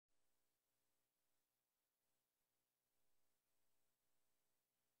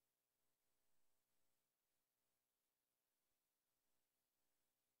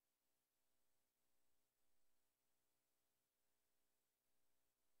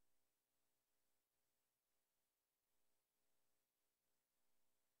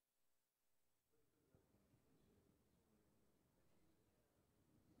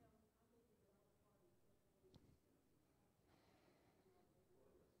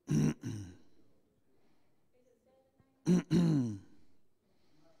I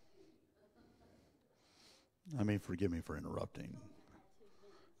mean, forgive me for interrupting.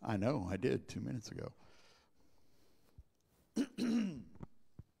 I know, I did 2 minutes ago. I love you,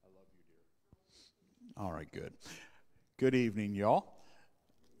 dear. All right, good. Good evening, y'all.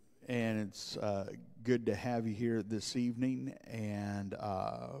 And it's good to have you here this evening. And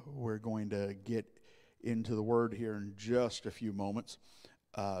we're going to get into the Word here in just a few moments.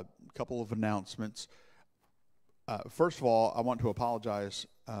 A couple of announcements. First of all, I want to apologize.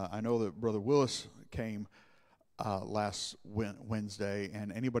 I know that Brother Willis came last Wednesday,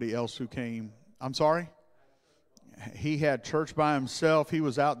 and anybody else who came, I'm sorry? He had church by himself. He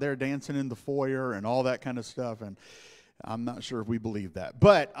was out there dancing in the foyer and all that kind of stuff, and I'm not sure if we believe that.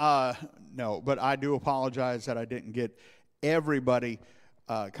 But, no, but I do apologize that I didn't get everybody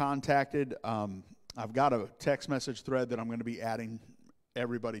contacted. I've got a text message thread that I'm going to be adding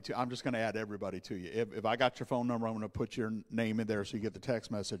everybody to. I'm just going to add everybody to you. If I got your phone number, I'm going to put your name in there so you get the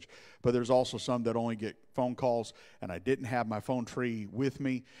text message. But there's also some that only get phone calls, and I didn't have my phone tree with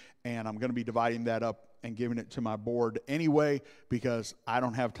me, and I'm going to be dividing that up and giving it to my board anyway because I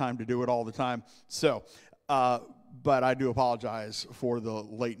don't have time to do it all the time. So, but I do apologize for the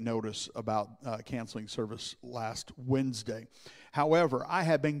late notice about canceling service last Wednesday. However, I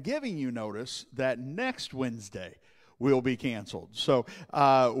have been giving you notice that next Wednesday will be canceled. So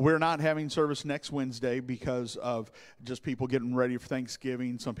we're not having service next Wednesday because of just people getting ready for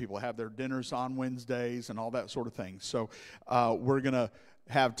Thanksgiving. Some people have their dinners on Wednesdays and all that sort of thing. So we're going to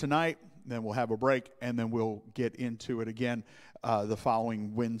have tonight, then we'll have a break, and then we'll get into it again the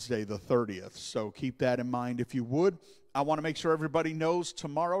following Wednesday, the 30th. So keep that in mind if you would. I want to make sure everybody knows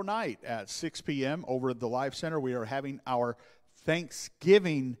tomorrow night at 6 p.m. over at the Life Center, we are having our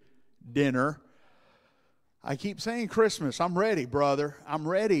Thanksgiving dinner. I keep saying Christmas. I'm ready, brother. I'm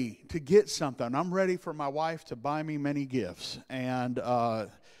ready to get something. I'm ready for my wife to buy me many gifts. And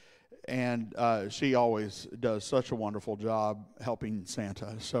she always does such a wonderful job helping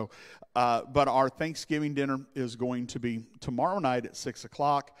Santa. So, but our Thanksgiving dinner is going to be tomorrow night at 6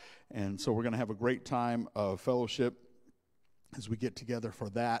 o'clock. And so we're going to have a great time of fellowship as we get together for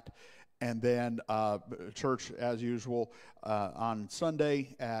that. And then church, as usual, on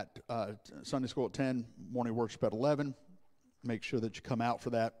Sunday at Sunday school at 10, morning worship at 11. Make sure that you come out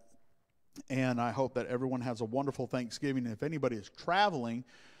for that. And I hope that everyone has a wonderful Thanksgiving. And if anybody is traveling,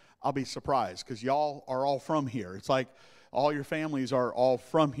 I'll be surprised because y'all are all from here. It's like all your families are all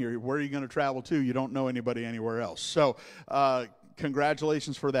from here. Where are you going to travel to? You don't know anybody anywhere else. So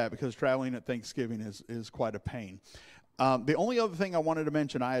congratulations for that because traveling at Thanksgiving is quite a pain. The only other thing I wanted to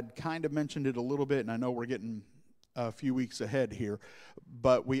mention, I had kind of mentioned it a little bit, and I know we're getting a few weeks ahead here,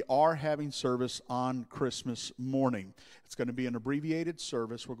 but we are having service on Christmas morning. It's going to be an abbreviated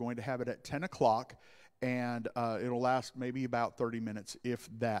service. We're going to have it at 10 o'clock, and it'll last maybe about 30 minutes, if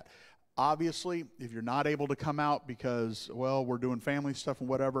that. Obviously, if you're not able to come out because, well, we're doing family stuff and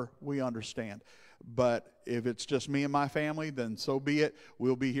whatever, we understand. But if it's just me and my family, then so be it.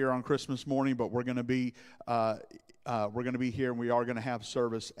 We'll be here on Christmas morning, but we're going to be here, and we are going to have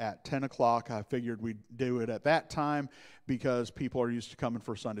service at 10 o'clock. I figured we'd do it at that time because people are used to coming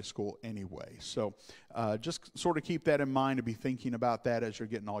for Sunday school anyway. So just sort of keep that in mind and be thinking about that as you're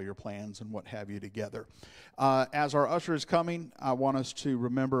getting all your plans and what have you together. As our usher is coming, I want us to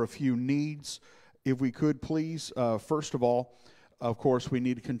remember a few needs, if we could, please. First of all, of course, we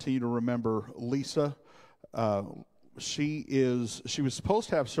need to continue to remember Lisa. She was supposed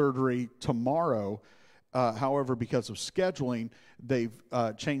to have surgery tomorrow. However, because of scheduling, they've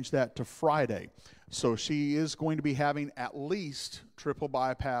changed that to Friday. So she is going to be having at least triple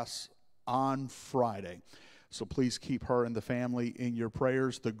bypass on Friday. So please keep her and the family in your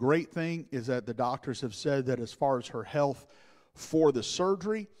prayers. The great thing is that the doctors have said that as far as her health for the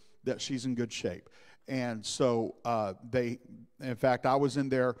surgery, that she's in good shape. And so in fact, I was in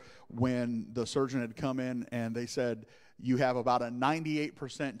there when the surgeon had come in, and they said, you have about a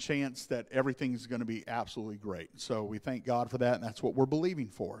 98% chance that everything's going to be absolutely great. So we thank God for that, and that's what we're believing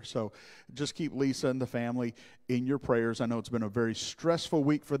for. So just keep Lisa and the family in your prayers. I know it's been a very stressful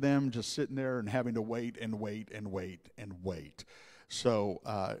week for them, just sitting there and having to wait and wait and wait and wait. So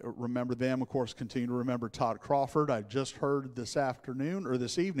remember them. Of course, continue to remember Todd Crawford. I just heard this afternoon or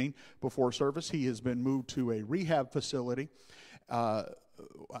this evening before service, he has been moved to a rehab facility. I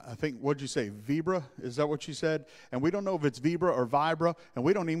think, what'd you say, Vibra? Is that what you said? And we don't know if it's Vibra or Vibra, and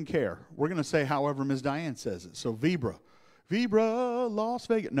we don't even care. We're going to say however Ms. Diane says it. So Vibra. Vibra, Las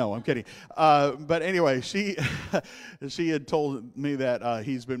Vegas. No, I'm kidding. But anyway, she had told me that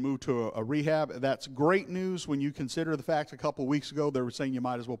he's been moved to a rehab. That's great news when you consider the fact a couple weeks ago they were saying you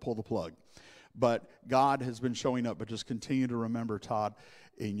might as well pull the plug. But God has been showing up. But just continue to remember Todd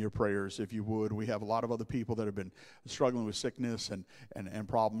in your prayers, if you would. We have a lot of other people that have been struggling with sickness and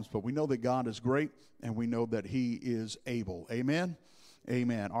problems. But we know that God is great, and we know that he is able. Amen?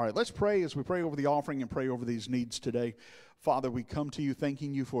 Amen. All right, let's pray as we pray over the offering and pray over these needs today. Father, we come to you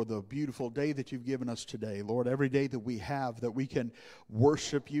thanking you for the beautiful day that you've given us today. Lord, every day that we have that we can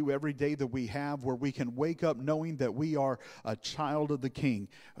worship you, every day that we have where we can wake up knowing that we are a child of the King.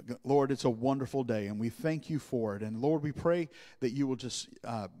 Lord, it's a wonderful day, and we thank you for it. And Lord, we pray that you will just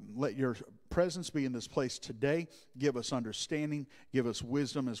let your presence be in this place today. Give us understanding. Give us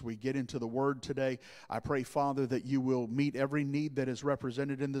wisdom as we get into the word today. I pray, Father, that you will meet every need that is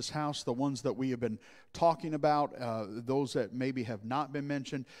represented in this house, the ones that we have been talking about, those that maybe have not been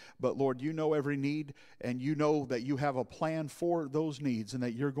mentioned. But Lord, you know every need, and you know that you have a plan for those needs, and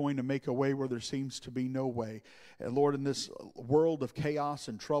that you're going to make a way where there seems to be no way. And Lord, in this world of chaos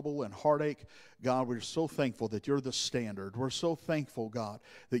and trouble and heartache, God, we're so thankful that you're the standard. We're so thankful, God,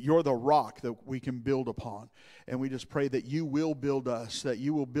 that you're the rock that we can build upon. And we just pray that you will build us, that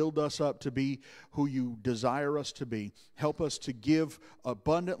you will build us up to be who you desire us to be. Help us to give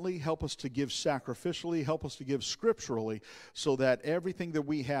abundantly. Help us to give sacrificially. Help us to give scripturally, so that everything that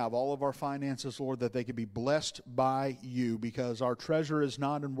we have, all of our finances, Lord, that they can be blessed by you, because our treasure is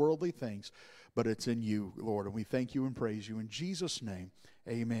not in worldly things, but it's in you, Lord. And we thank you and praise you. In Jesus' name,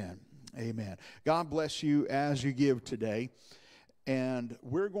 amen. Amen. God bless you as you give today. And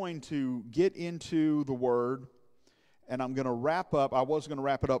we're going to get into the Word. And I'm going to wrap up. I was going to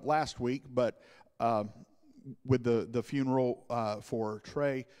wrap it up last week, but with the funeral for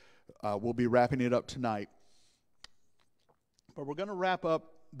Trey, we'll be wrapping it up tonight. But we're going to wrap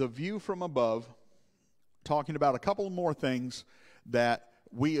up the view from above, talking about a couple more things that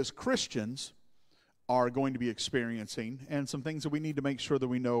we as Christians are going to be experiencing, and some things that we need to make sure that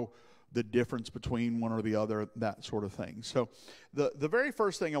we know the difference between one or the other, that sort of thing. So the very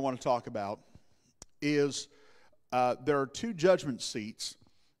first thing I want to talk about is there are two judgment seats.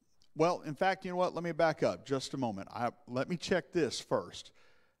 Well, in fact, you know what? Let me back up just a moment. Let me check this first.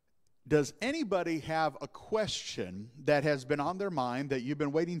 Does anybody have a question that has been on their mind that you've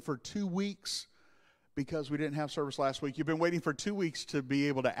been waiting for 2 weeks? Because we didn't have service last week, you've been waiting for 2 weeks to be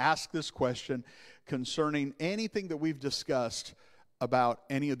able to ask this question concerning anything that we've discussed about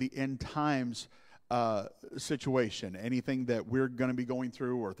any of the end times situation, anything that we're going to be going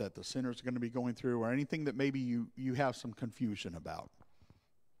through, or that the sinner's going to be going through, or anything that maybe you have some confusion about.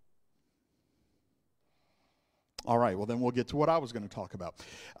 All right, well then we'll get to what I was going to talk about.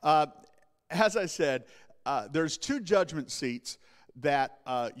 As I said, there's two judgment seats that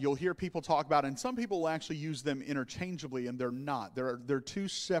you'll hear people talk about, and some people will actually use them interchangeably, and they're not. They're two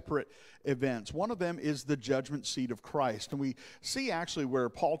separate events. One of them is the judgment seat of Christ, and we see actually where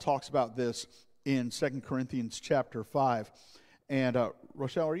Paul talks about this in 2 Corinthians chapter 5. And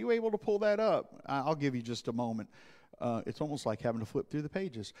Rochelle, are you able to pull that up? I'll give you just a moment. It's almost like having to flip through the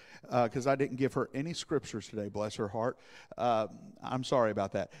pages, because I didn't give her any scriptures today, bless her heart. I'm sorry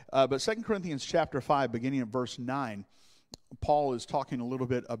about that. But 2 Corinthians chapter 5, beginning at verse 9, Paul is talking a little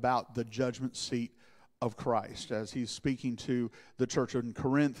bit about the judgment seat of Christ as he's speaking to the church in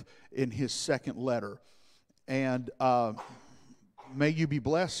Corinth in his second letter. And may you be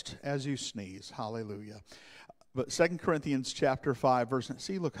blessed as you sneeze. Hallelujah. But 2 Corinthians chapter 5, verse 9.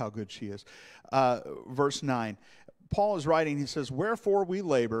 See, look how good she is. Verse 9. Paul is writing, he says, "Wherefore we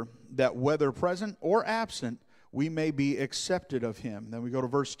labor, that whether present or absent, we may be accepted of him." Then we go to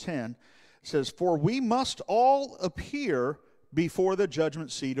verse 10. It says, "For we must all appear before the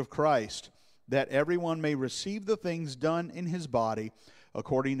judgment seat of Christ, that everyone may receive the things done in his body,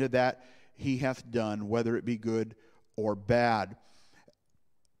 according to that he hath done, whether it be good or bad."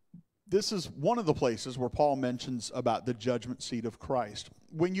 This is one of the places where Paul mentions about the judgment seat of Christ.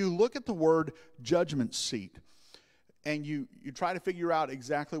 When you look at the word judgment seat, and you try to figure out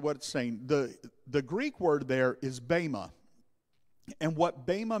exactly what it's saying, the Greek word there is bema. And what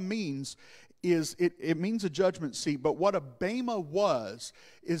bema means is it means a judgment seat, but what a bema was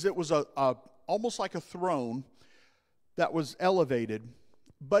is it was a almost like a throne that was elevated,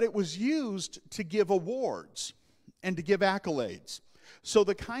 but it was used to give awards and to give accolades. So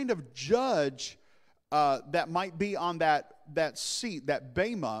the kind of judge that might be on that seat, that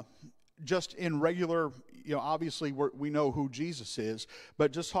bema, just in regular, obviously we know who Jesus is,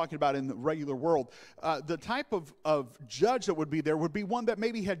 but just talking about in the regular world, the type of judge that would be there would be one that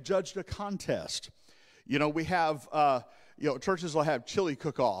maybe had judged a contest. We have, churches will have chili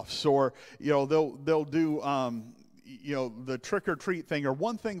cook-offs, or, they'll do, the trick-or-treat thing. Or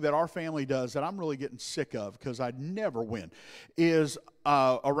one thing that our family does that I'm really getting sick of, because I never win, is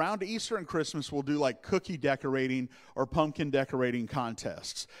around Easter and Christmas, we'll do like cookie decorating or pumpkin decorating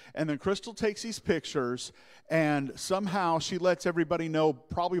contests. And then Crystal takes these pictures, and somehow she lets everybody know,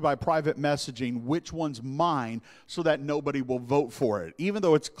 probably by private messaging, which one's mine, so that nobody will vote for it, even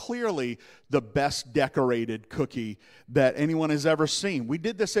though it's clearly the best decorated cookie that anyone has ever seen. We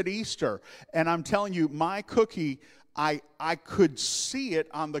did this at Easter, and I'm telling you, my cookie, I could see it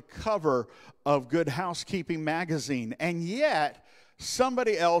on the cover of Good Housekeeping magazine, and yet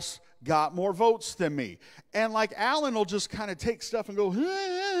somebody else got more votes than me. And like Alan will just kind of take stuff and go,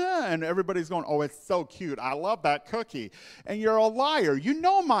 and everybody's going, oh, it's so cute. I love that cookie. And you're a liar. You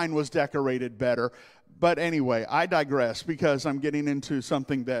know mine was decorated better. But anyway, I digress because I'm getting into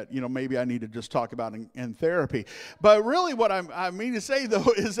something that, maybe I need to just talk about in therapy. But really what I mean to say,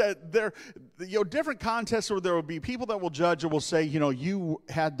 though, is that there, different contests where there will be people that will judge and will say, you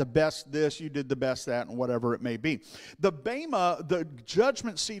had the best this, you did the best that, and whatever it may be. The Bema, the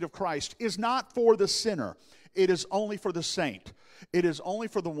judgment seat of Christ, is not for the sinner. It is only for the saint. It is only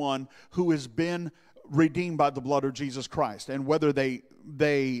for the one who has been redeemed by the blood of Jesus Christ. And whether they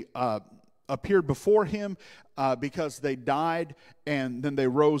appeared before him because they died and then they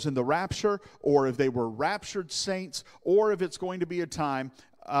rose in the rapture, or if they were raptured saints, or if it's going to be a time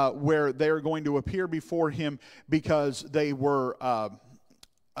where they're going to appear before him because they were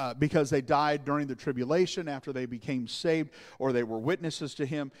because they died during the tribulation after they became saved, or they were witnesses to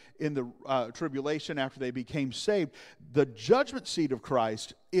him in the tribulation after they became saved. The judgment seat of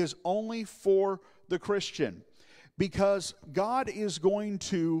Christ is only for the Christian, because God is going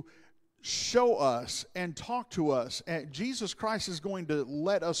to show us and talk to us, and Jesus Christ is going to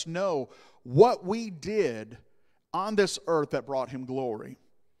let us know what we did on this earth that brought him glory.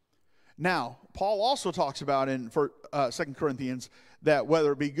 Now, Paul also talks about in 2 Corinthians that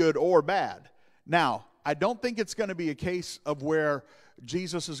whether it be good or bad. Now, I don't think it's going to be a case of where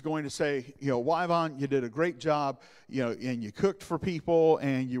Jesus is going to say, Wyvon, you did a great job, and you cooked for people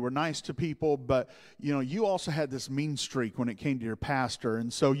and you were nice to people, but, you also had this mean streak when it came to your pastor.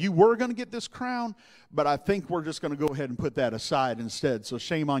 And so you were going to get this crown, but I think we're just going to go ahead and put that aside instead. So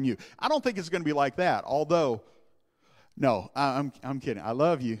shame on you. I don't think it's going to be like that. Although, no, I'm kidding. I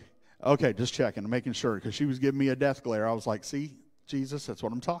love you. Okay, just checking, making sure, because she was giving me a death glare. I was like, see, Jesus, that's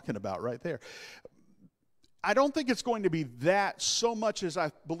what I'm talking about right there. I don't think it's going to be that so much as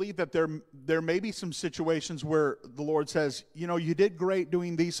I believe that there may be some situations where the Lord says, you did great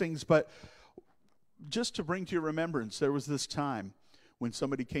doing these things, but just to bring to your remembrance, there was this time when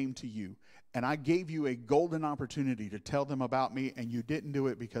somebody came to you, and I gave you a golden opportunity to tell them about me, and you didn't do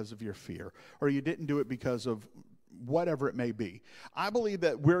it because of your fear, or you didn't do it because of whatever it may be. I believe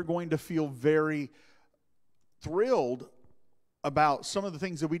that we're going to feel very thrilled about some of the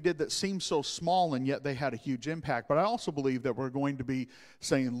things that we did that seemed so small and yet they had a huge impact. But I also believe that we're going to be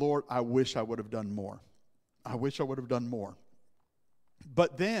saying, Lord, I wish I would have done more. I wish I would have done more.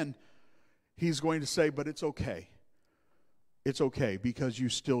 But then he's going to say, but it's okay. It's okay, because you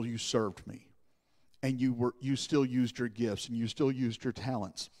served me. And you still used your gifts, and you still used your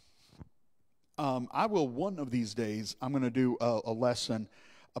talents. I will, one of these days, I'm going to do a lesson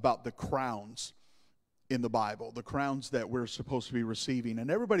about the crowns in the Bible, the crowns that we're supposed to be receiving.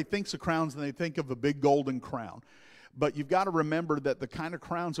 And everybody thinks of crowns and they think of a big golden crown. But you've got to remember that the kind of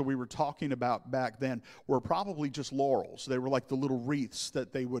crowns that we were talking about back then were probably just laurels. They were like the little wreaths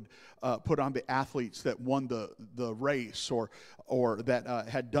that they would put on the athletes that won the race, or that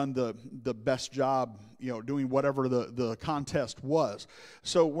had done the best job, doing whatever the contest was.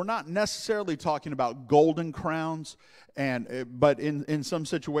 So we're not necessarily talking about golden crowns, but in some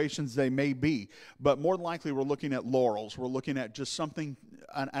situations they may be. But more than likely we're looking at laurels. We're looking at just something,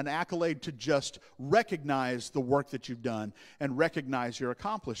 an accolade to just recognize the work that you've done and recognize your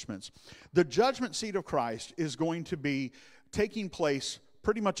accomplishments. The judgment seat of Christ is going to be taking place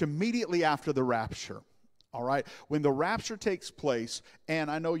pretty much immediately after the rapture. All right? When the rapture takes place, and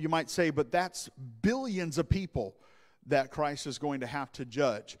I know you might say, but that's billions of people that Christ is going to have to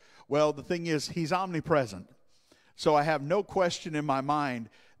judge. Well, the thing is, he's omnipresent. So I have no question in my mind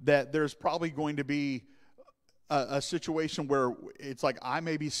that there's probably going to be a situation where it's like I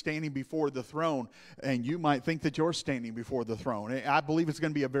may be standing before the throne and you might think that you're standing before the throne. I believe it's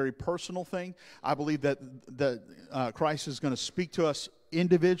going to be a very personal thing. I believe that Christ is going to speak to us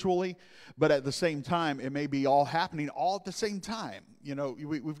individually, but at the same time, it may be all happening all at the same time.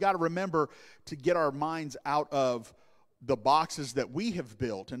 We've got to remember to get our minds out of the boxes that we have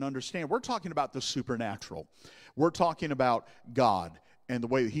built and understand we're talking about the supernatural. We're talking about God and the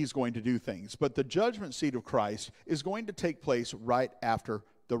way that he's going to do things. But the judgment seat of Christ is going to take place right after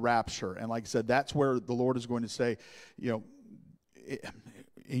the rapture. And like I said, that's where the Lord is going to say,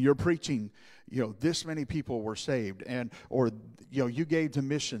 you're preaching, this many people were saved, or you gave to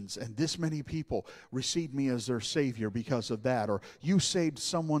missions and this many people received me as their Savior because of that, or you saved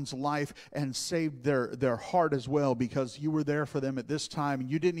someone's life and saved their heart as well because you were there for them at this time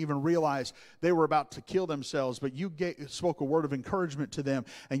and you didn't even realize they were about to kill themselves, but you spoke a word of encouragement to them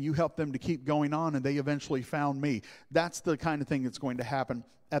and you helped them to keep going on, and they eventually found me. That's the kind of thing that's going to happen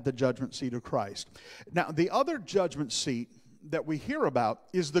at the judgment seat of Christ. Now, the other judgment seat that we hear about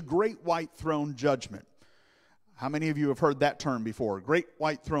is the great white throne judgment. How many of you have heard that term before? Great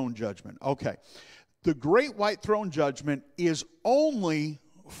white throne judgment. Okay. The great white throne judgment is only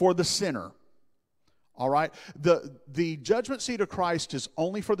for the sinner. All right? The judgment seat of Christ is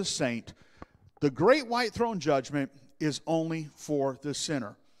only for the saint. The great white throne judgment is only for the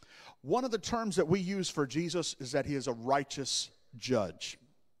sinner. One of the terms that we use for Jesus is that he is a righteous judge.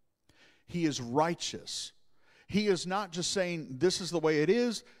 He is righteous. He is not just saying, this is the way it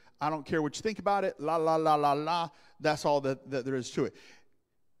is, I don't care what you think about it, la, la, la, la, la, that's all that there is to it.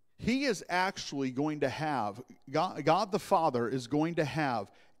 He is actually going to have, God the Father is going to have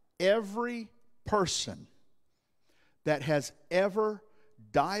every person that has ever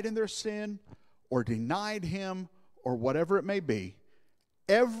died in their sin or denied him or whatever it may be,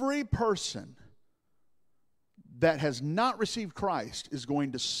 every person that has not received Christ is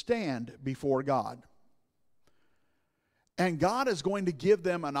going to stand before God. And God is going to give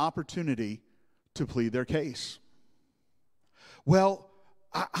them an opportunity to plead their case. Well,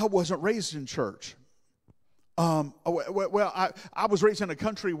 I wasn't raised in church. I was raised in a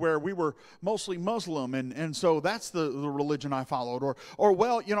country where we were mostly Muslim, and so that's the religion I followed. Or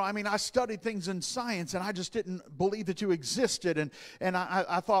I studied things in science, and I just didn't believe that you existed. And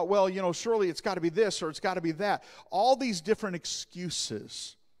I thought, surely it's got to be this or it's got to be that. All these different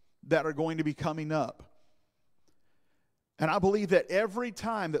excuses that are going to be coming up. And I believe that every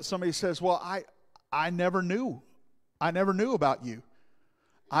time that somebody says, well, I never knew about you,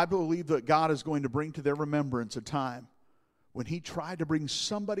 I believe that God is going to bring to their remembrance a time when he tried to bring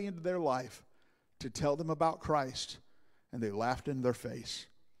somebody into their life to tell them about Christ, and they laughed in their face.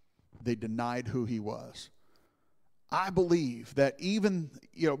 They denied who he was. I believe that even,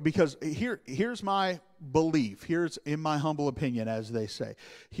 because here's my belief. Here's, in my humble opinion, as they say,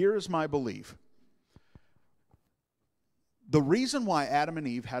 here's my belief. The reason why Adam and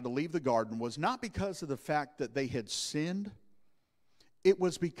Eve had to leave the garden was not because of the fact that they had sinned. It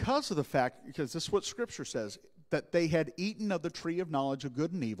was because of the fact, because this is what Scripture says, that they had eaten of the tree of knowledge of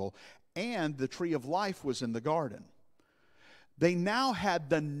good and evil, and the tree of life was in the garden. They now had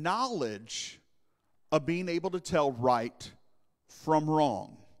the knowledge of being able to tell right from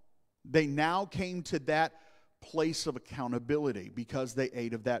wrong. They now came to that place of accountability because they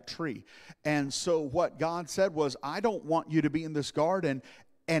ate of that tree. And so what God said was, I don't want you to be in this garden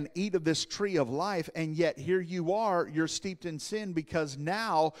and eat of this tree of life, and yet here you are, you're steeped in sin because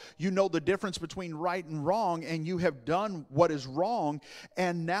now you know the difference between right and wrong, and you have done what is wrong,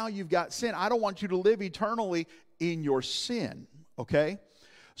 and now you've got sin. I don't want you to live eternally in your sin, okay?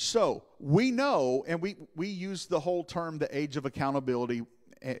 So we know, and we use the whole term, the age of accountability,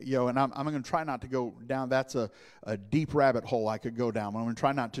 and I'm going to try not to go down. That's a deep rabbit hole I could go down. I'm going to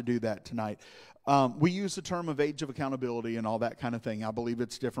try not to do that tonight. We use the term of age of accountability and all that kind of thing. I believe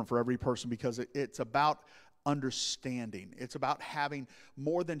it's different for every person because it's about understanding. It's about having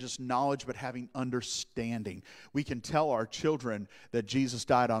more than just knowledge, but having understanding. We can tell our children that Jesus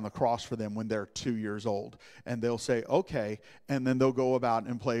died on the cross for them when they're 2 years old, and they'll say, okay, and then they'll go about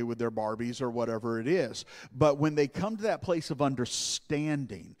and play with their Barbies or whatever it is. But when they come to that place of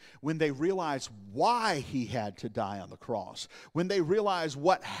understanding, when they realize why he had to die on the cross, when they realize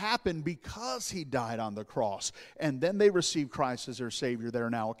what happened because he died on the cross, and then they receive Christ as their Savior,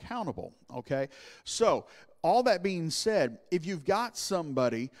 they're now accountable, okay? So, all that being said, if you've got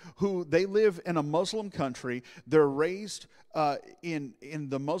somebody who they live in a Muslim country, they're raised in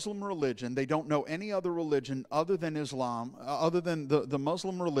the Muslim religion, they don't know any other religion other than Islam, other than the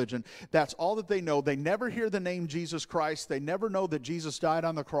Muslim religion, that's all that they know. They never hear the name Jesus Christ. They never know that Jesus died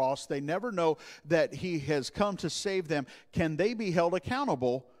on the cross. They never know that he has come to save them. Can they be held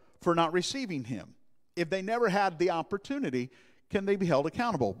accountable for not receiving him? If they never had the opportunity, can they be held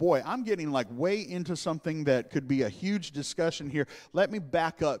accountable? Boy, I'm getting like way into something that could be a huge discussion here. Let me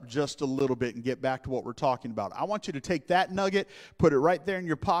back up just a little bit and get back to what we're talking about. I want you to take that nugget, put it right there in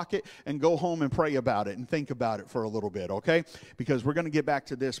your pocket, and go home and pray about it and think about it for a little bit, okay? Because we're going to get back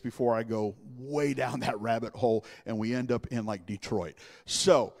to this before I go way down that rabbit hole and we end up in like Detroit.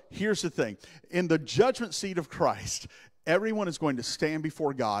 So here's the thing. In the judgment seat of Christ, Everyone is going to stand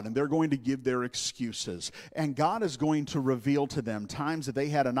before God, and they're going to give their excuses. And God is going to reveal to them times that they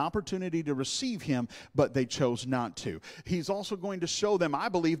had an opportunity to receive him, but they chose not to. He's also going to show them, I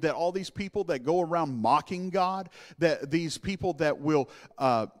believe, that all these people that go around mocking God, that these people that will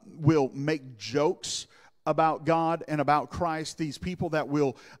make jokes about God and about Christ, these people that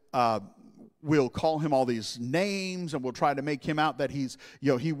will call him all these names and will try to make him out that he's,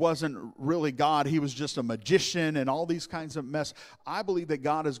 he wasn't really God, he was just a magician and all these kinds of mess. I believe that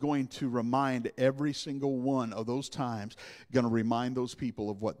God is going to remind every single one of those times, going to remind those people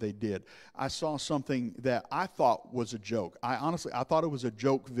of what they did. I saw something that I thought was a joke. I thought it was a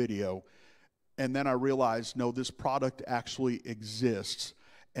joke video, and then I realized, no, this product actually exists,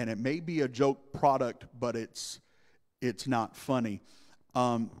 and it may be a joke product, but it's not funny.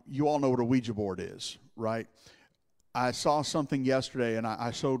 You all know what a Ouija board is, right? I saw something yesterday, and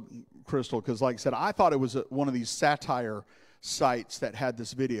I showed Crystal, because like I said, I thought it was one of these satire sites that had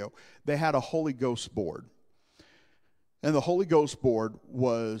this video. They had a Holy Ghost board. And the Holy Ghost board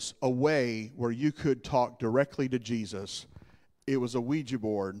was a way where you could talk directly to Jesus. It was a Ouija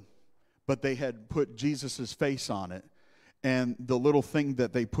board, but they had put Jesus' face on it. And the little thing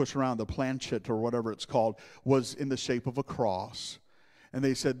that they push around, the planchette or whatever it's called, was in the shape of a cross. And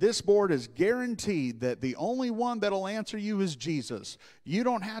they said, this board is guaranteed that the only one that'll answer you is Jesus. You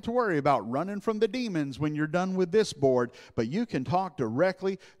don't have to worry about running from the demons when you're done with this board, but you can talk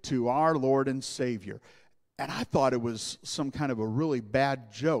directly to our Lord and Savior. And I thought it was some kind of a really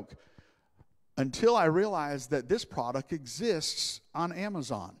bad joke until I realized that this product exists on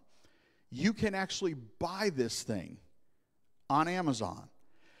Amazon. You can actually buy this thing on Amazon.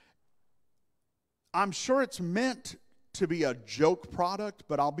 I'm sure it's meant to be a joke product,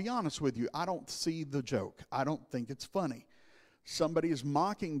 but I'll be honest with you, I don't see the joke. I don't think it's funny. Somebody is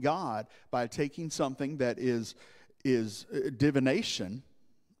mocking God by taking something that is divination,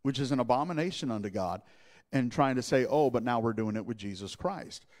 which is an abomination unto God, and trying to say, oh, but now we're doing it with Jesus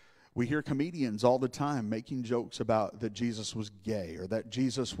Christ. We hear comedians all the time making jokes about that Jesus was gay, or that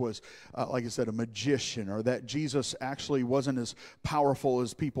Jesus was, like I said, a magician, or that Jesus actually wasn't as powerful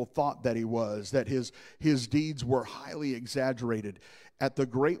as people thought that he was, that his deeds were highly exaggerated. At the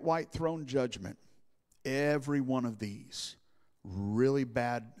great white throne judgment, every one of these really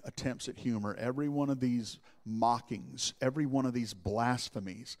bad attempts at humor, every one of these mockings, every one of these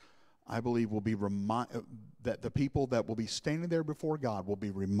blasphemies, I believe will be that the people that will be standing there before God will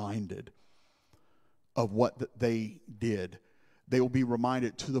be reminded of what they did. They will be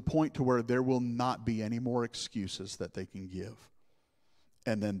reminded to the point to where there will not be any more excuses that they can give.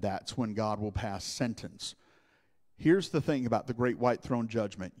 And then that's when God will pass sentence. Here's the thing about the great white throne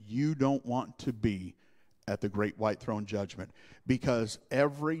judgment. You don't want to be at the great white throne judgment, because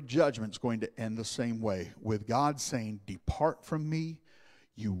every judgment's going to end the same way, with God saying, depart from me,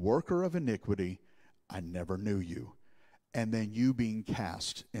 you worker of iniquity, I never knew you. And then you being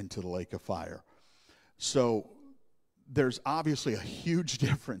cast into the lake of fire. So there's obviously a huge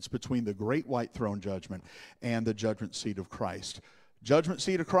difference between the great white throne judgment and the judgment seat of Christ. Judgment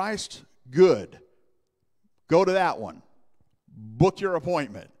seat of Christ, good. Go to that one. Book your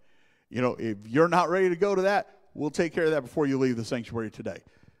appointment. If you're not ready to go to that, we'll take care of that before you leave the sanctuary today.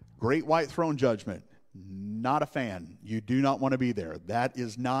 Great white throne judgment, not a fan. You do not want to be there. That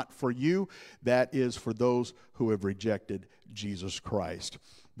is not for you. That is for those who have rejected Jesus Christ.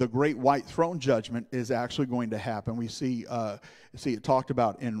 The great white throne judgment is actually going to happen. We see it talked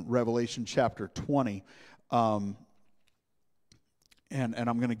about in Revelation chapter 20. And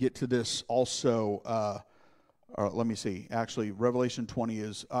I'm going to get to this also. Let me see. Actually, Revelation 20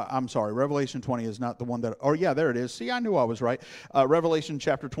 is, Revelation 20 is not the one that, oh yeah, there it is. See, I knew I was right. Revelation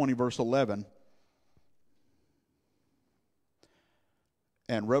chapter 20, verse 11.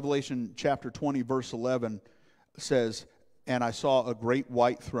 And Revelation chapter 20, verse 11 says, and I saw a great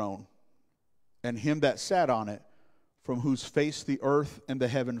white throne, and him that sat on it, from whose face the earth and the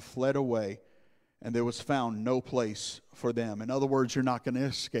heaven fled away, and there was found no place for them. In other words, you're not going to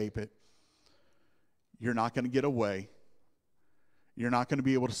escape it. You're not going to get away. You're not going to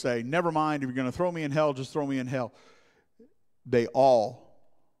be able to say, never mind, if you're going to throw me in hell, just throw me in hell. They all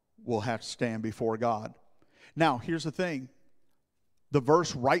will have to stand before God. Now, here's the thing. The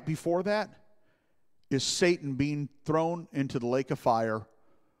verse right before that is Satan being thrown into the lake of fire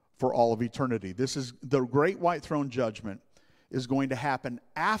for all of eternity. This is the great white throne judgment is going to happen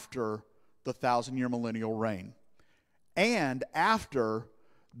after the 1,000-year millennial reign and after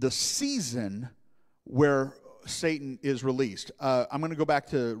the season where Satan is released. I'm going to go back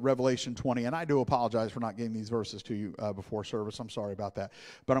to Revelation 20, and I do apologize for not getting these verses to you before service. I'm sorry about that.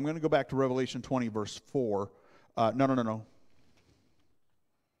 But I'm going to go back to Revelation 20, verse 4. No.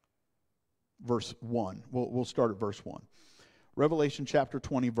 Verse 1. We'll start at verse 1. Revelation chapter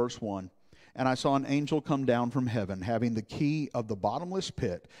 20, verse 1. And I saw an angel come down from heaven, having the key of the bottomless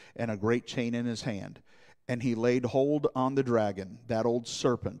pit and a great chain in his hand. And he laid hold on the dragon, that old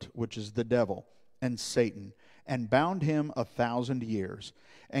serpent, which is the devil, and Satan, and bound him 1,000 years,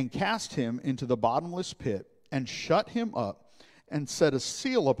 and cast him into the bottomless pit, and shut him up, and set a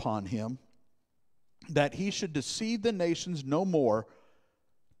seal upon him, that he should deceive the nations no more,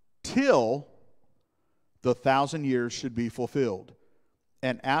 till the 1,000 years should be fulfilled.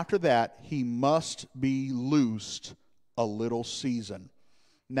 And after that, he must be loosed a little season.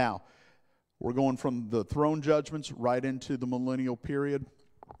 Now, we're going from the throne judgments right into the millennial period.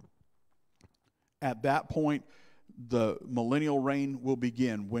 At that point, the millennial reign will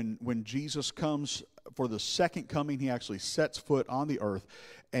begin. When Jesus comes for the second coming, he actually sets foot on the earth,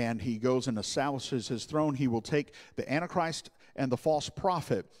 and he goes and establishes his throne. He will take the Antichrist and the false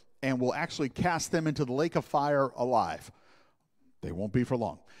prophet and will actually cast them into the lake of fire alive. They won't be for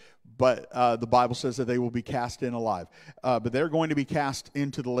long. But the Bible says that they will be cast in alive. But they're going to be cast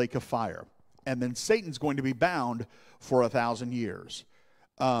into the lake of fire. And then Satan's going to be bound for 1,000 years.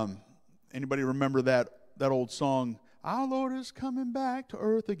 Anybody remember that old song, Our Lord is coming back to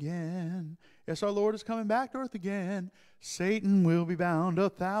earth again. Yes, our Lord is coming back to earth again. Satan will be bound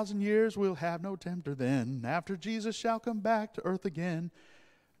 1,000 years. We'll have no tempter then. After Jesus shall come back to earth again.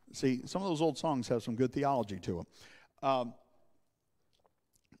 See, some of those old songs have some good theology to them.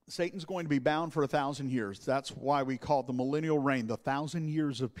 Satan's going to be bound for 1,000 years. That's why we call it the millennial reign, the 1,000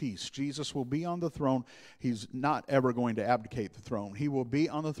 years of peace. Jesus will be on the throne. He's not ever going to abdicate the throne. He will be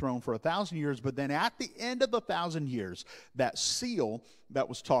on the throne for 1,000 years, but then at the end of the 1,000 years, that seal that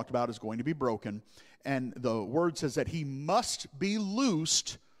was talked about is going to be broken. And the word says that he must be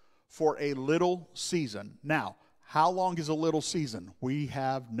loosed for a little season. Now, how long is a little season? We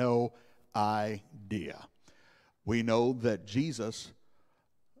have no idea. We know that Jesus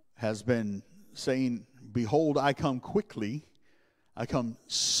has been saying, behold, I come quickly, I come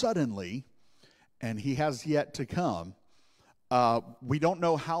suddenly, and he has yet to come. We don't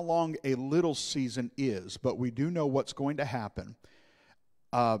know how long a little season is, but we do know what's going to happen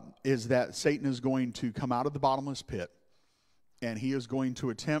is that Satan is going to come out of the bottomless pit, and he is going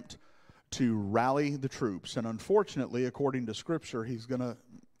to attempt to rally the troops. And unfortunately, according to Scripture, he's going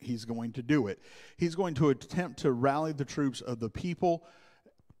to do it. He's going to attempt to rally the troops of the people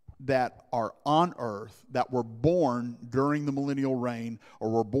that are on earth, that were born during the millennial reign, or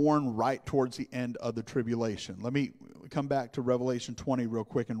were born right towards the end of the tribulation. Let me come back to Revelation 20 real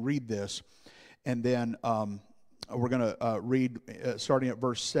quick and read this. And then we're going to read starting at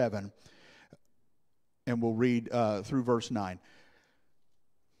verse 7. And we'll read through verse 9.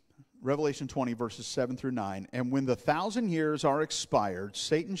 Revelation 20, verses 7 through 9. And when the 1,000 years are expired,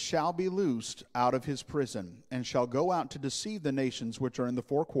 Satan shall be loosed out of his prison, and shall go out to deceive the nations which are in the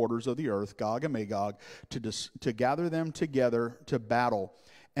four quarters of the earth, Gog and Magog, to gather them together to battle,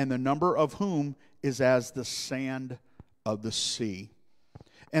 and the number of whom is as the sand of the sea.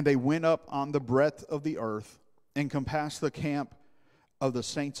 And they went up on the breadth of the earth, and compassed the camp of the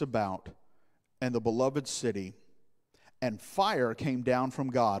saints about, and the beloved city. And fire came down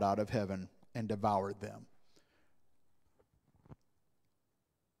from God out of heaven and devoured them.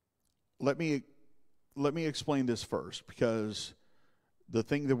 Let me explain this first, because the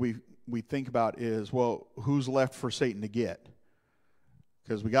thing that we think about is, well, who's left for Satan to get?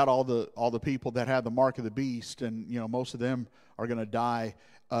 Because we got all the people that have the mark of the beast, and most of them are going to die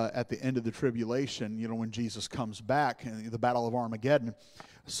at the end of the tribulation. When Jesus comes back in the Battle of Armageddon.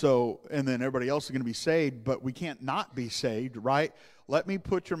 So, and then everybody else is going to be saved, but we can't not be saved, right? Let me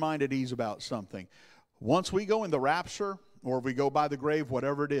put your mind at ease about something. Once we go in the rapture, or if we go by the grave,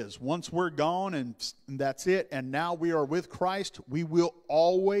 whatever it is, once we're gone and that's it, and now we are with Christ, we will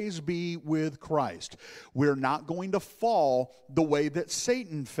always be with Christ. We're not going to fall the way that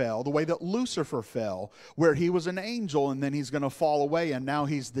Satan fell, the way that Lucifer fell, where he was an angel and then he's going to fall away and now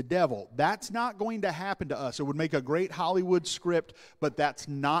he's the devil. That's not going to happen to us. It would make a great Hollywood script, but that's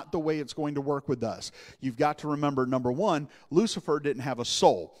not the way it's going to work with us. You've got to remember, number one, Lucifer didn't have a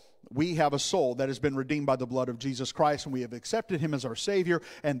soul. We have a soul that has been redeemed by the blood of Jesus Christ, and we have accepted him as our Savior,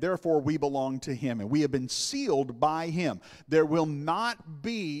 and therefore we belong to him, and we have been sealed by him. There will not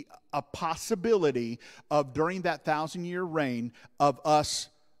be a possibility of, during that 1,000-year reign, of us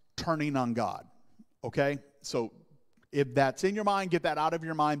turning on God. Okay? So If that's in your mind, get that out of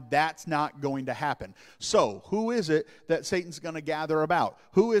your mind. That's not going to happen. So, who is it that Satan's going to gather about?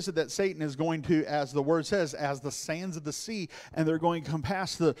 Who is it that Satan is going to, as the word says, as the sands of the sea, and they're going to come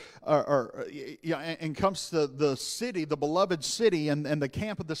past and comes to the city, the beloved city, and the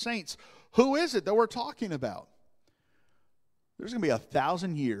camp of the saints? Who is it that we're talking about? There's going to be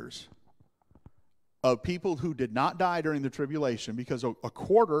 1,000 years of people who did not die during the tribulation, because a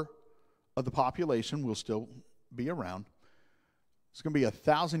quarter of the population will still be around. It's going to be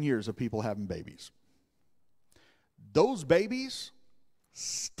 1,000 years of people having babies. Those babies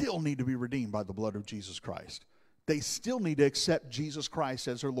still need to be redeemed by the blood of Jesus Christ. They still need to accept Jesus Christ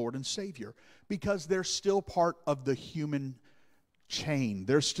as their Lord and Savior, because they're still part of the human chain.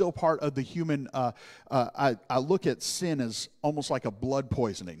 They're still part of the human. I look at sin as almost like a blood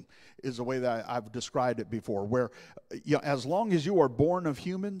poisoning, is the way that I've described it before, where as long as you are born of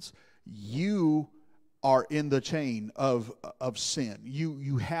humans, you are in the chain of sin.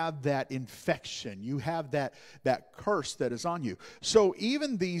 You have that infection. You have that curse that is on you. So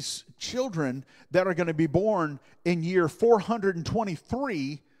even these children that are going to be born in year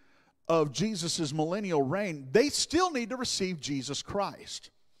 423 of Jesus' millennial reign, they still need to receive Jesus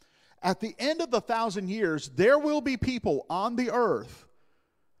Christ. At the end of the 1,000 years, there will be people on the earth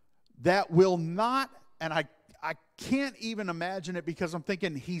that will not, and I can't even imagine it, because I'm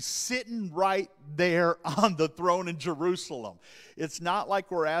thinking he's sitting right there on the throne in Jerusalem. It's not like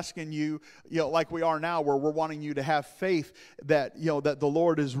we're asking you, like we are now, where we're wanting you to have faith that, that the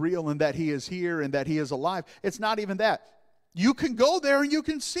Lord is real and that he is here and that he is alive. It's not even that. You can go there and you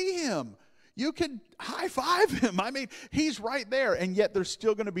can see him. You can high five him. I mean, he's right there. And yet there's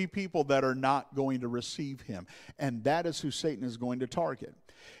still going to be people that are not going to receive him. And that is who Satan is going to target.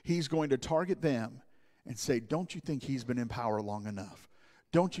 He's going to target them and say, don't you think he's been in power long enough?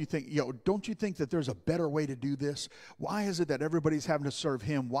 Don't you think, don't you think that there's a better way to do this? Why is it that everybody's having to serve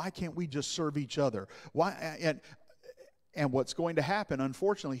him? Why can't we just serve each other? Why? And what's going to happen,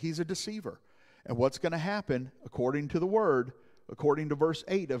 unfortunately, he's a deceiver. And what's going to happen, according to the word, according to verse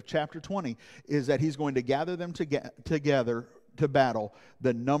 8 of chapter 20, is that he's going to gather them together to battle,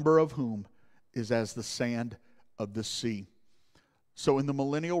 the number of whom is as the sand of the sea. So in the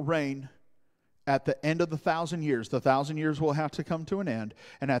millennial reign, at the end of the 1,000 years, the 1,000 years will have to come to an end.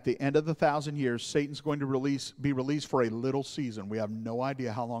 And at the end of the 1,000 years, Satan's going to be released for a little season. We have no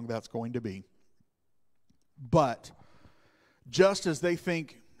idea how long that's going to be. But just as they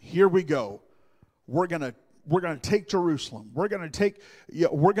think, here we go, we're going to take Jerusalem. We're going to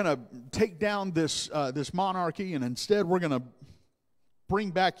take down this monarchy, and instead we're going to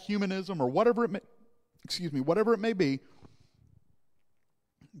bring back humanism, or whatever it may be.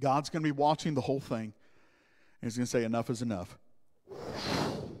 God's going to be watching the whole thing, and he's going to say, enough is enough.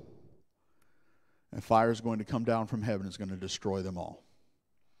 And fire is going to come down from heaven. It's going to destroy them all.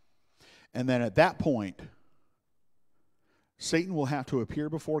 And then at that point, Satan will have to appear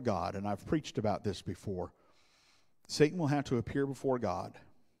before God, and I've preached about this before. Satan will have to appear before God,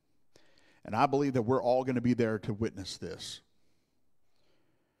 and I believe that we're all going to be there to witness this.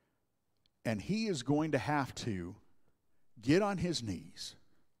 And he is going to have to get on his knees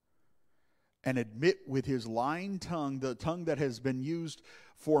and admit with his lying tongue, the tongue that has been used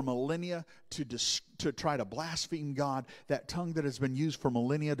for millennia to try to blaspheme God, that tongue that has been used for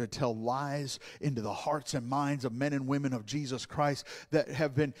millennia to tell lies into the hearts and minds of men and women of Jesus Christ, that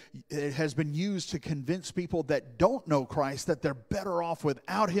has been used to convince people that don't know Christ that they're better off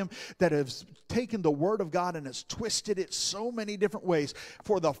without him, that has taken the word of God and has twisted it so many different ways.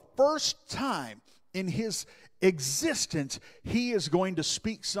 For the first time in his existence, he is going to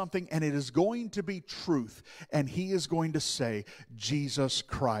speak something, and it is going to be truth, and he is going to say, Jesus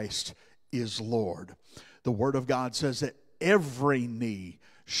Christ is Lord. The word of God says that every knee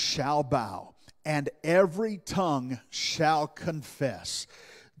shall bow and every tongue shall confess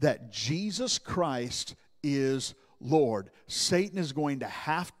that Jesus Christ is Lord. Satan is going to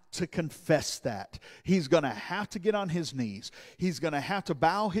have to confess that. He's going to have to get on his knees. He's going to have to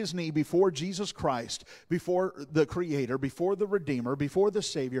bow his knee before Jesus Christ, before the Creator, before the Redeemer, before the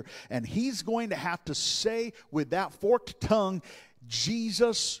Savior. And he's going to have to say with that forked tongue,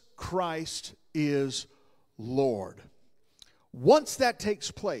 Jesus Christ is Lord. Once that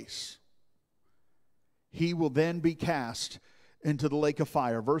takes place, he will then be cast into the lake of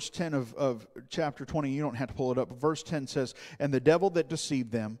fire. Verse 10 of chapter 20, you don't have to pull it up, but verse 10 says, and the devil that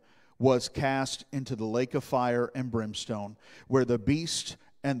deceived them was cast into the lake of fire and brimstone, where the beast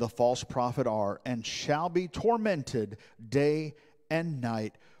and the false prophet are, and shall be tormented day and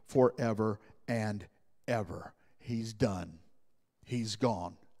night forever and ever. He's done. He's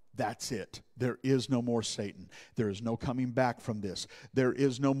gone. That's it. There is no more Satan. There is no coming back from this. There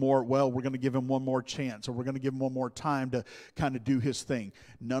is no more, well, we're going to give him one more chance, or we're going to give him one more time to kind of do his thing.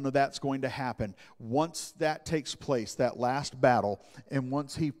 None of that's going to happen. Once that takes place, that last battle, and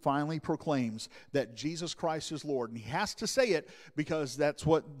once he finally proclaims that Jesus Christ is Lord, and he has to say it because that's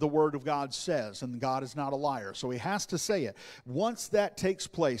what the Word of God says, and God is not a liar, so he has to say it. Once that takes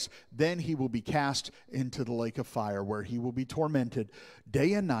place, then he will be cast into the lake of fire, where he will be tormented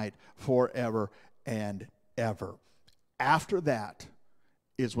day and night forever and ever. After that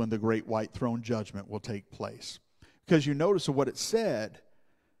is when the great white throne judgment will take place. Because you notice what it said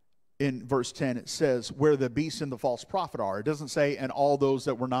in verse 10, it says, where the beast and the false prophet are. It doesn't say, and all those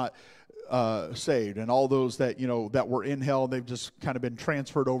that were not saved, and all those that, that were in hell, they've just kind of been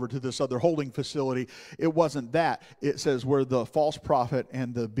transferred over to this other holding facility. It wasn't that. It says where the false prophet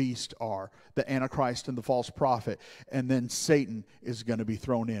and the beast are, the Antichrist and the false prophet, and then Satan is going to be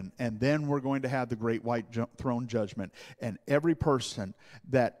thrown in. And then we're going to have the great white throne judgment. And every person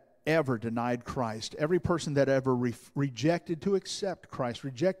that ever denied Christ, every person that ever rejected to accept Christ,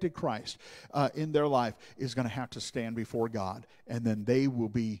 rejected Christ in their life, is going to have to stand before God. And then they will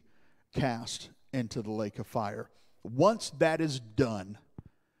be cast into the lake of fire. Once that is done,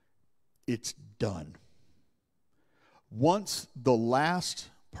 it's done. Once the last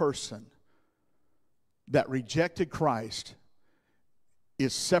person that rejected Christ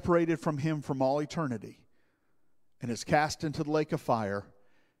is separated from him from all eternity and is cast into the lake of fire,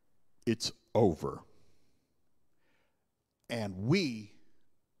 it's over. And we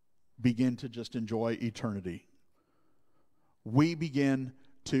begin to just enjoy eternity. We begin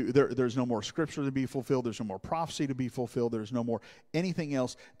to, there's no more scripture to be fulfilled. There's no more prophecy to be fulfilled. There's no more anything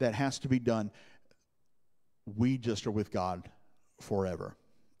else that has to be done. We just are with God forever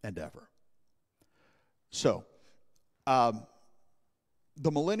and ever. So, the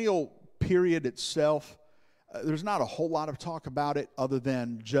millennial period itself, there's not a whole lot of talk about it other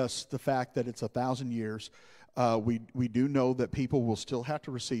than just the fact that it's 1,000 years. We do know that people will still have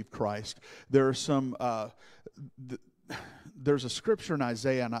to receive Christ. There are some... There's a scripture in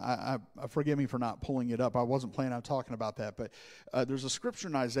Isaiah, and I forgive me for not pulling it up. I wasn't planning on talking about that, but there's a scripture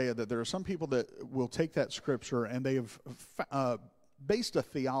in Isaiah that there are some people that will take that scripture and they have based a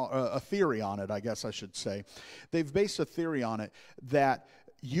theory on it, I guess I should say. They've based a theory on it that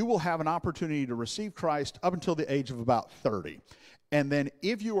you will have an opportunity to receive Christ up until the age of about 30. And then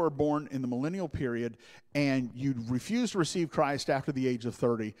if you are born in the millennial period and you refuse to receive Christ after the age of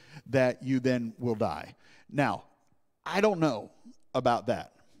 30, that you then will die. Now, I don't know about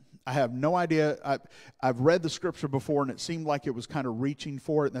that. I have no idea. I've read the scripture before, and it seemed like it was kind of reaching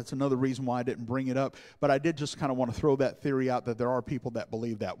for it, and that's another reason why I didn't bring it up. But I did just kind of want to throw that theory out that there are people that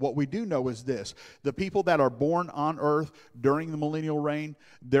believe that. What we do know is this. The people that are born on earth during the millennial reign,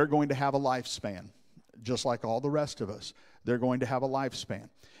 they're going to have a lifespan, just like all the rest of us. They're going to have a lifespan.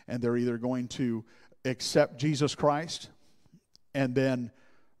 And they're either going to accept Jesus Christ and then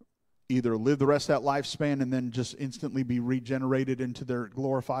either live the rest of that lifespan and then just instantly be regenerated into their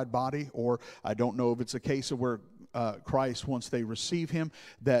glorified body, or I don't know if it's a case of where Christ, once they receive him,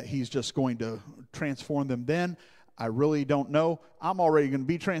 that he's just going to transform them then. I really don't know. I'm already going to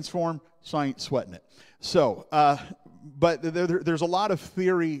be transformed, so I ain't sweating it. So, but there's a lot of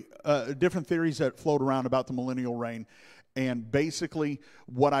theory, different theories that float around about the millennial reign. And basically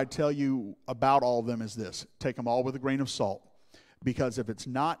what I tell you about all of them is this. Take them all with a grain of salt. Because if it's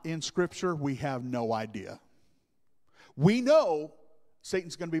not in Scripture, we have no idea. We know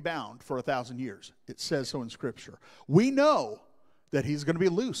Satan's going to be bound for 1,000 years. It says so in Scripture. We know that he's going to be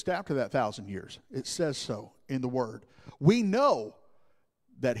loosed after that 1,000 years. It says so in the Word. We know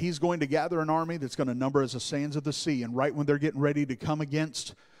that he's going to gather an army that's going to number as the sands of the sea. And right when they're getting ready to come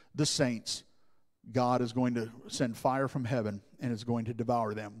against the saints, God is going to send fire from heaven and is going to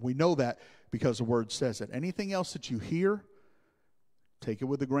devour them. We know that because the Word says it. Anything else that you hear, take it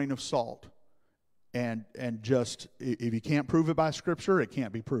with a grain of salt. And just, if you can't prove it by Scripture, it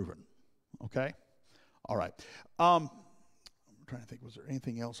can't be proven. Okay? All right. I'm trying to think, was there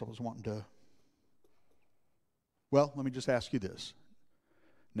anything else I was wanting to... Well, let me just ask you this.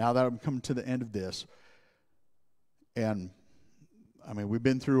 Now that I'm coming to the end of this, and I mean, we've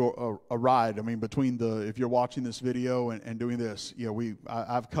been through a ride. I mean, between if you're watching this video and doing this,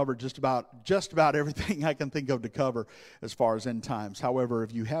 I've covered just about everything I can think of to cover as far as end times. However,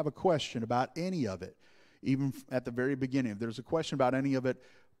 if you have a question about any of it, even at the very beginning, if there's a question about any of it,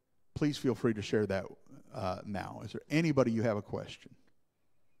 please feel free to share that now. Is there anybody you have a question?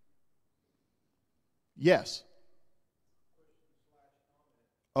 Yes.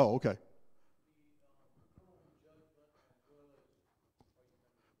 Oh, okay.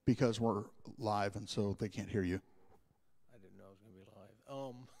 because we're live, and so they can't hear you. I didn't know I was going to be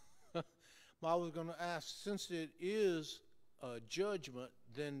live. I was going to ask, since it is a judgment,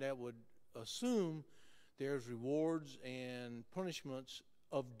 then that would assume there's rewards and punishments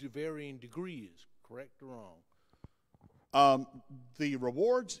of varying degrees, correct or wrong? The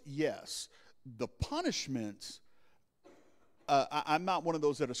rewards, yes. The punishments, I'm not one of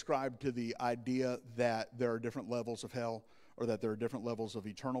those that ascribe to the idea that there are different levels of hell or that there are different levels of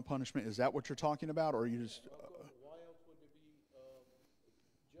eternal punishment. Is that what you're talking about, or are you just... Why else would there be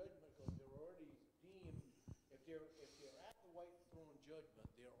judgment? Because they're already deemed, if they're at the white throne judgment,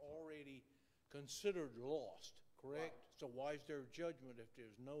 they're already considered lost, correct? So why is there judgment if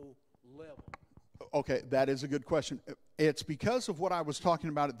there's no level? Okay, that is a good question. It's because of what I was talking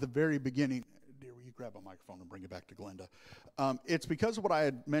about at the very beginning. Dear, will you grab a microphone and bring it back to Glenda? It's because of what I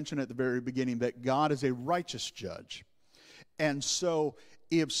had mentioned at the very beginning, that God is a righteous judge. And so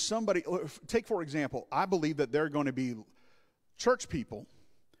if somebody, take for example, I believe that there are going to be church people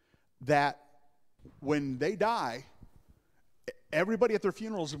that when they die, everybody at their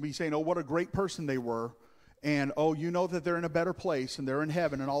funerals will be saying, oh, what a great person they were. And, oh, you know that they're in a better place and they're in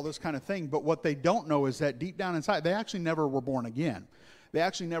heaven and all this kind of thing. But what they don't know is that deep down inside, they actually never were born again. They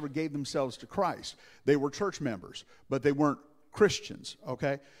actually never gave themselves to Christ. They were church members, but they weren't Christians,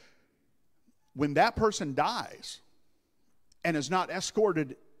 okay? When that person dies and is not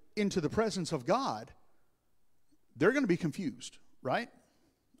escorted into the presence of God, they're going to be confused, right?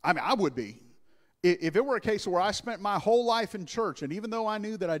 I mean, I would be. If it were a case where I spent my whole life in church, and even though I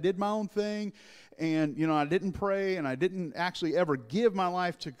knew that I did my own thing, and, you know, I didn't pray, and I didn't actually ever give my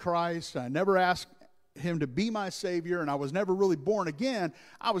life to Christ, I never asked him to be my Savior, and I was never really born again,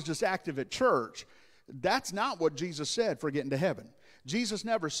 I was just active at church. That's not what Jesus said for getting to heaven. Jesus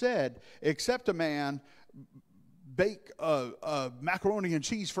never said, except a man bake macaroni and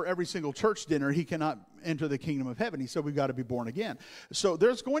cheese for every single church dinner, he cannot enter the kingdom of heaven. He said we've got to be born again. So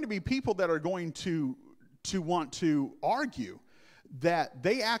there's going to be people that are going to want to argue that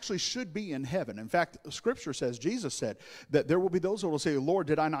they actually should be in heaven. In fact, Scripture says, Jesus said, that there will be those who will say, Lord,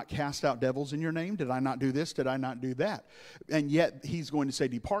 did I not cast out devils in your name? Did I not do this? Did I not do that? And yet he's going to say,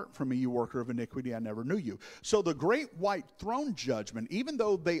 depart from me, you worker of iniquity, I never knew you. So the great white throne judgment, even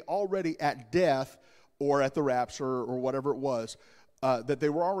though they already at death or at the rapture or whatever it was, that they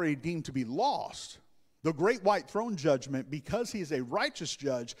were already deemed to be lost, the great white throne judgment, because he is a righteous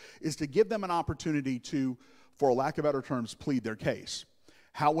judge, is to give them an opportunity to, for lack of better terms, plead their case.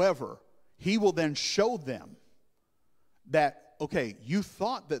 However, he will then show them that, okay, you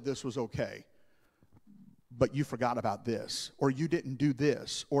thought that this was okay, but you forgot about this, or you didn't do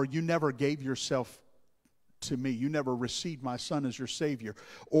this, or you never gave yourself to me. You never received my son as your Savior,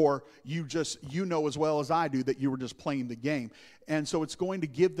 or you know as well as I do that you were just playing the game. And so it's going to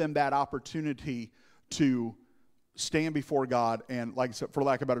give them that opportunity to stand before God and, like I said, for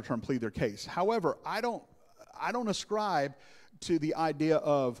lack of a better term, plead their case. However, I don't ascribe to the idea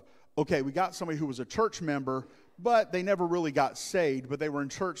of, okay, we got somebody who was a church member, but they never really got saved, but they were in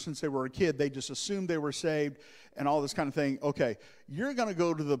church since they were a kid. They just assumed they were saved and all this kind of thing. Okay, you're going to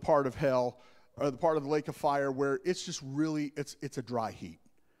go to the part of hell or the part of the lake of fire where it's just really, it's a dry heat.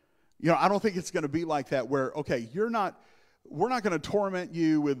 You know, I don't think it's going to be like that where, okay, we're not going to torment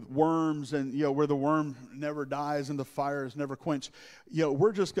you with worms and, you know, where the worm never dies and the fire is never quenched. You know,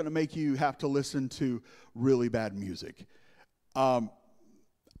 we're just going to make you have to listen to really bad music. I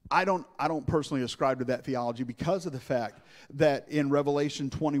don't personally ascribe to that theology because of the fact that in Revelation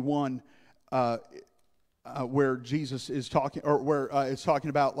 21, where Jesus is talking, or where it's talking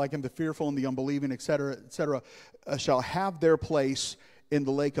about, like, in the fearful and the unbelieving, et cetera, shall have their place in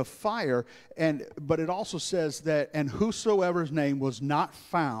the lake of fire. But it also says that, and whosoever's name was not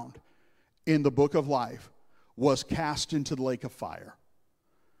found in the book of life was cast into the lake of fire.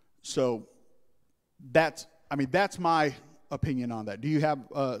 So that's my opinion on that. Do you have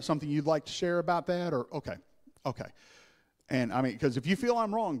something you'd like to share about that? Or okay. And I mean, because if you feel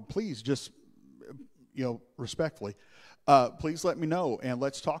I'm wrong, please just, you know, respectfully, please let me know and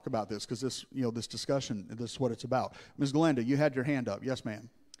let's talk about this, because this discussion, this is what it's about. Ms. Glenda, you had your hand up. Yes, ma'am.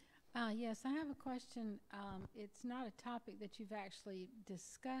 Yes, I have a question. It's not a topic that you've actually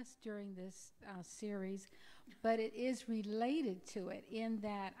discussed during this series, but it is related to it in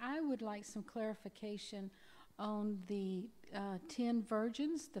that I would like some clarification on the 10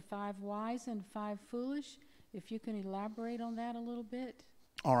 virgins, the 5 wise and 5 foolish. If you can elaborate on that a little bit.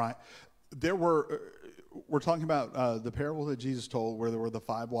 All right. We're talking about the parable that Jesus told where there were the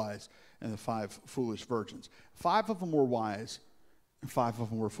 5 wise and the 5 foolish virgins. 5 of them were wise and 5 of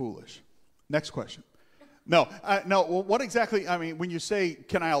them were foolish. Next question. No, no. Well, what exactly? I mean, when you say,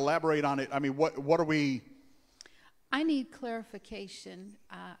 "Can I elaborate on it?" I mean, what are we? I need clarification.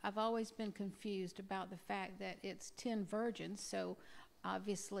 I've always been confused about the fact that it's 10 virgins, so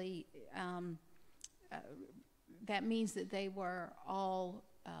obviously that means that they were all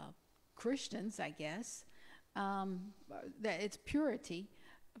Christians, I guess. That it's purity.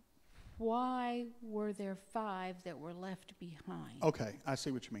 Why were there 5 that were left behind? Okay, I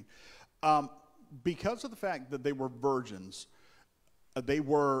see what you mean. Because of the fact that they were virgins, they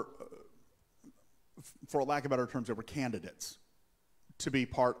were, for lack of better terms, they were candidates to be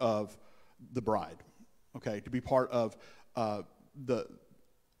part of the bride. Okay, to be part of to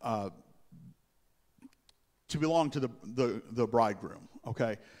belong to the bridegroom.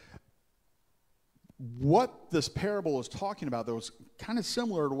 Okay. What this parable is talking about, though, is kind of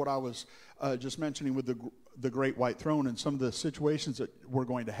similar to what I was just mentioning with the great white throne and some of the situations that we're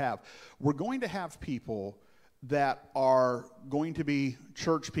going to have. We're going to have people that are going to be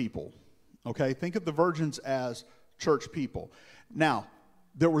church people, okay? Think of the virgins as church people. Now,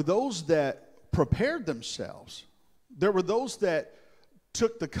 there were those that prepared themselves. There were those that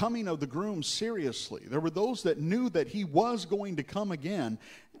took the coming of the groom seriously. There were those that knew that he was going to come again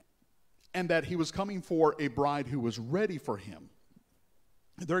and that he was coming for a bride who was ready for him.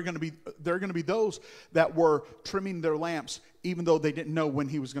 There are going to be those that were trimming their lamps even though they didn't know when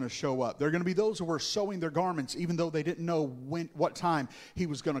he was going to show up. There are going to be those who were sewing their garments even though they didn't know what time he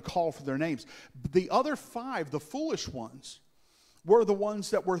was going to call for their names. The other 5, the foolish ones, were the ones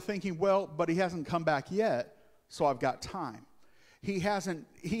that were thinking, well, but he hasn't come back yet, so I've got time.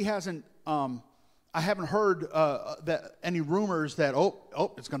 I haven't heard that any rumors that,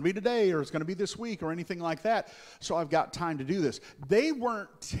 it's going to be today or it's going to be this week or anything like that, so I've got time to do this. They weren't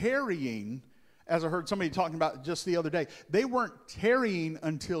tarrying, as I heard somebody talking about just the other day. They weren't tarrying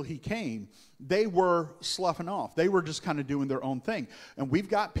until he came. They were sloughing off. They were just kind of doing their own thing. And we've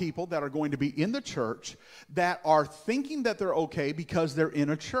got people that are going to be in the church that are thinking that they're okay because they're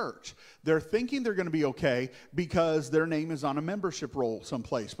in a church. They're thinking they're going to be okay because their name is on a membership roll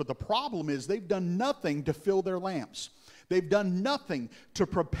someplace. But the problem is they've done nothing to fill their lamps. They've done nothing to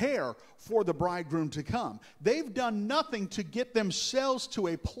prepare for the bridegroom to come. They've done nothing to get themselves to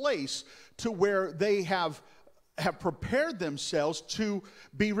a place to where they have prepared themselves to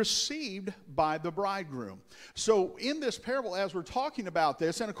be received by the bridegroom. So in this parable, as we're talking about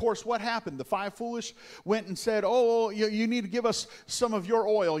this, and of course, what happened? The 5 foolish went and said, you need to give us some of your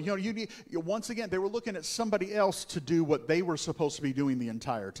oil. Once again, they were looking at somebody else to do what they were supposed to be doing the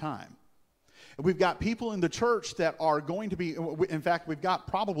entire time. We've got people in the church that are going to be, in fact, we've got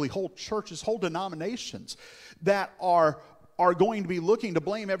probably whole churches, whole denominations that are going to be looking to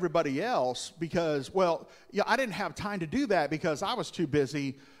blame everybody else because, I didn't have time to do that because I was too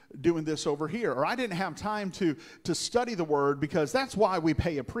busy doing this over here. Or I didn't have time to study the word because that's why we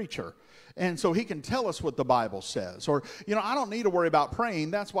pay a preacher. And so he can tell us what the Bible says. Or, I don't need to worry about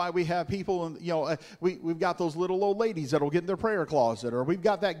praying. That's why we have people, we've got those little old ladies that will get in their prayer closet. Or we've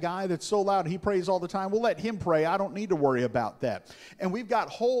got that guy that's so loud he prays all the time. We'll let him pray. I don't need to worry about that. And we've got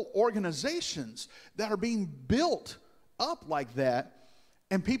whole organizations that are being built up like that.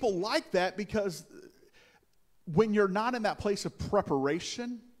 And people like that because when you're not in that place of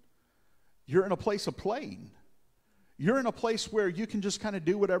preparation, you're in a place of playing. You're in a place where you can just kind of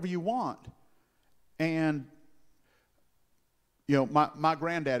do whatever you want. And, my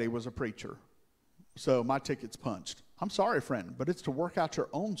granddaddy was a preacher, so my ticket's punched. I'm sorry, friend, but it's to work out your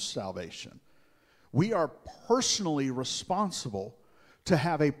own salvation. We are personally responsible to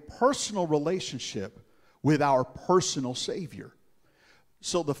have a personal relationship with our personal Savior.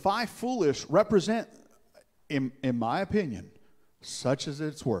 So the 5 foolish represent, in my opinion, such as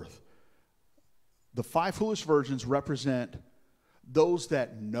it's worth, the 5 foolish virgins represent those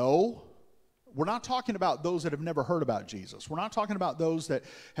that know. We're not talking about those that have never heard about Jesus. We're not talking about those that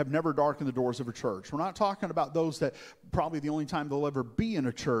have never darkened the doors of a church. We're not talking about those that probably the only time they'll ever be in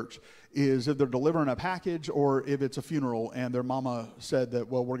a church is if they're delivering a package or if it's a funeral and their mama said that,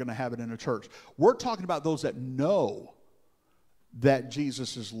 we're going to have it in a church. We're talking about those that know that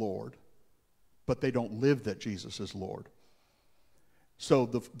Jesus is Lord, but they don't live that Jesus is Lord. So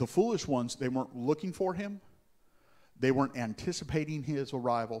the foolish ones, they weren't looking for him, they weren't anticipating his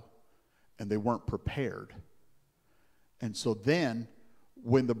arrival, and they weren't prepared. And so then,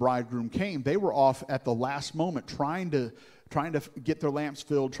 when the bridegroom came, they were off at the last moment trying to get their lamps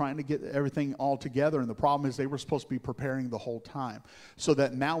filled, trying to get everything all together. And the problem is they were supposed to be preparing the whole time. So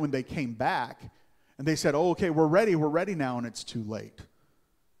that now when they came back, and they said, okay, we're ready now, and it's too late.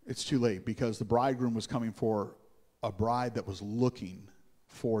 It's too late because the bridegroom was coming for a bride that was looking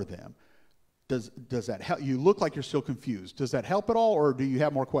for them Does that help? You look like you're still confused. Does that help at all, or do you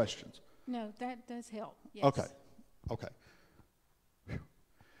have more questions? No, that does help. Yes. Okay.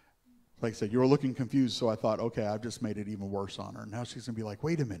 Like I said, you were looking confused, so I thought, okay, I've just made it even worse on her. Now she's going to be like,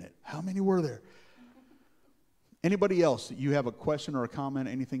 wait a minute, how many were there? Anybody else, you have a question or a comment,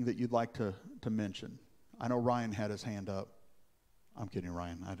 anything that you'd like to mention? I know Ryan had his hand up. I'm kidding,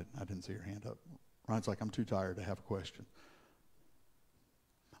 Ryan. I didn't see your hand up. Ryan's like, I'm too tired to have a question.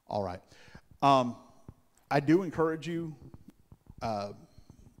 All right. I do encourage you to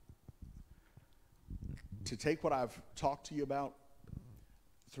take what I've talked to you about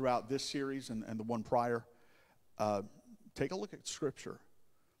throughout this series and the one prior. Take a look at Scripture.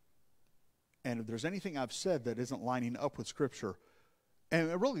 And if there's anything I've said that isn't lining up with Scripture,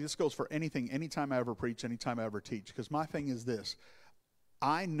 and really this goes for anything, anytime I ever preach, anytime I ever teach, because my thing is this.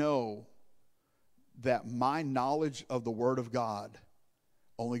 I know that my knowledge of the Word of God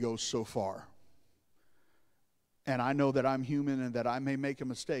only goes so far. And I know that I'm human and that I may make a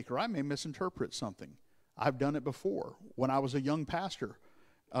mistake or I may misinterpret something. I've done it before when I was a young pastor.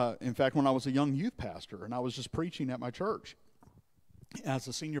 In fact, when I was a young youth pastor and I was just preaching at my church, as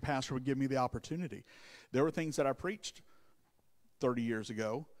a senior pastor would give me the opportunity. There were things that I preached 30 years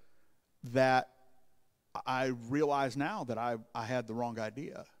ago that I realize now that I had the wrong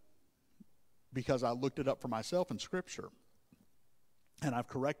idea because I looked it up for myself in Scripture, and I've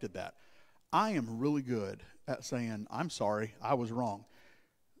corrected that. I am really good at saying, I'm sorry, I was wrong.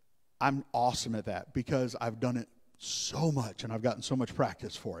 I'm awesome at that because I've done it so much and I've gotten so much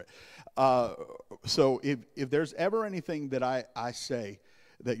practice for it. So if there's ever anything that I say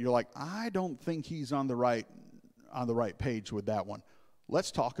that you're like, I don't think he's on the right page with that one,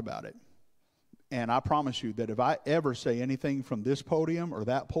 let's talk about it. And I promise you that if I ever say anything from this podium or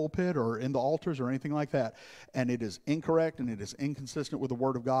that pulpit or in the altars or anything like that, and it is incorrect and it is inconsistent with the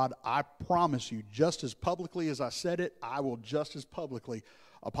Word of God, I promise you, just as publicly as I said it, I will just as publicly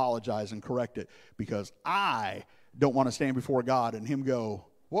apologize and correct it, because I don't want to stand before God and Him go,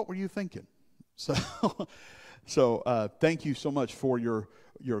 what were you thinking? So thank you so much for your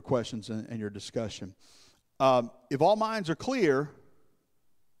questions and your discussion. If all minds are clear,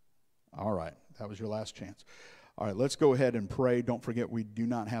 all right, that was your last chance. All right, let's go ahead and pray. Don't forget, we do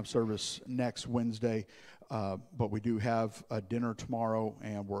not have service next Wednesday, but we do have a dinner tomorrow,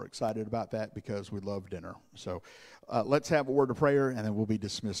 and we're excited about that because we love dinner. So let's have a word of prayer, and then we'll be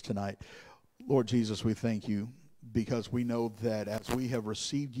dismissed tonight. Lord Jesus, we thank you because we know that as we have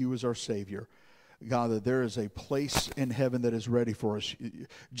received you as our Savior, God, that there is a place in heaven that is ready for us.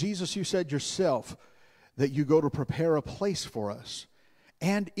 Jesus, you said yourself that you go to prepare a place for us.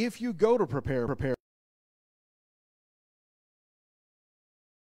 And if you go to prepare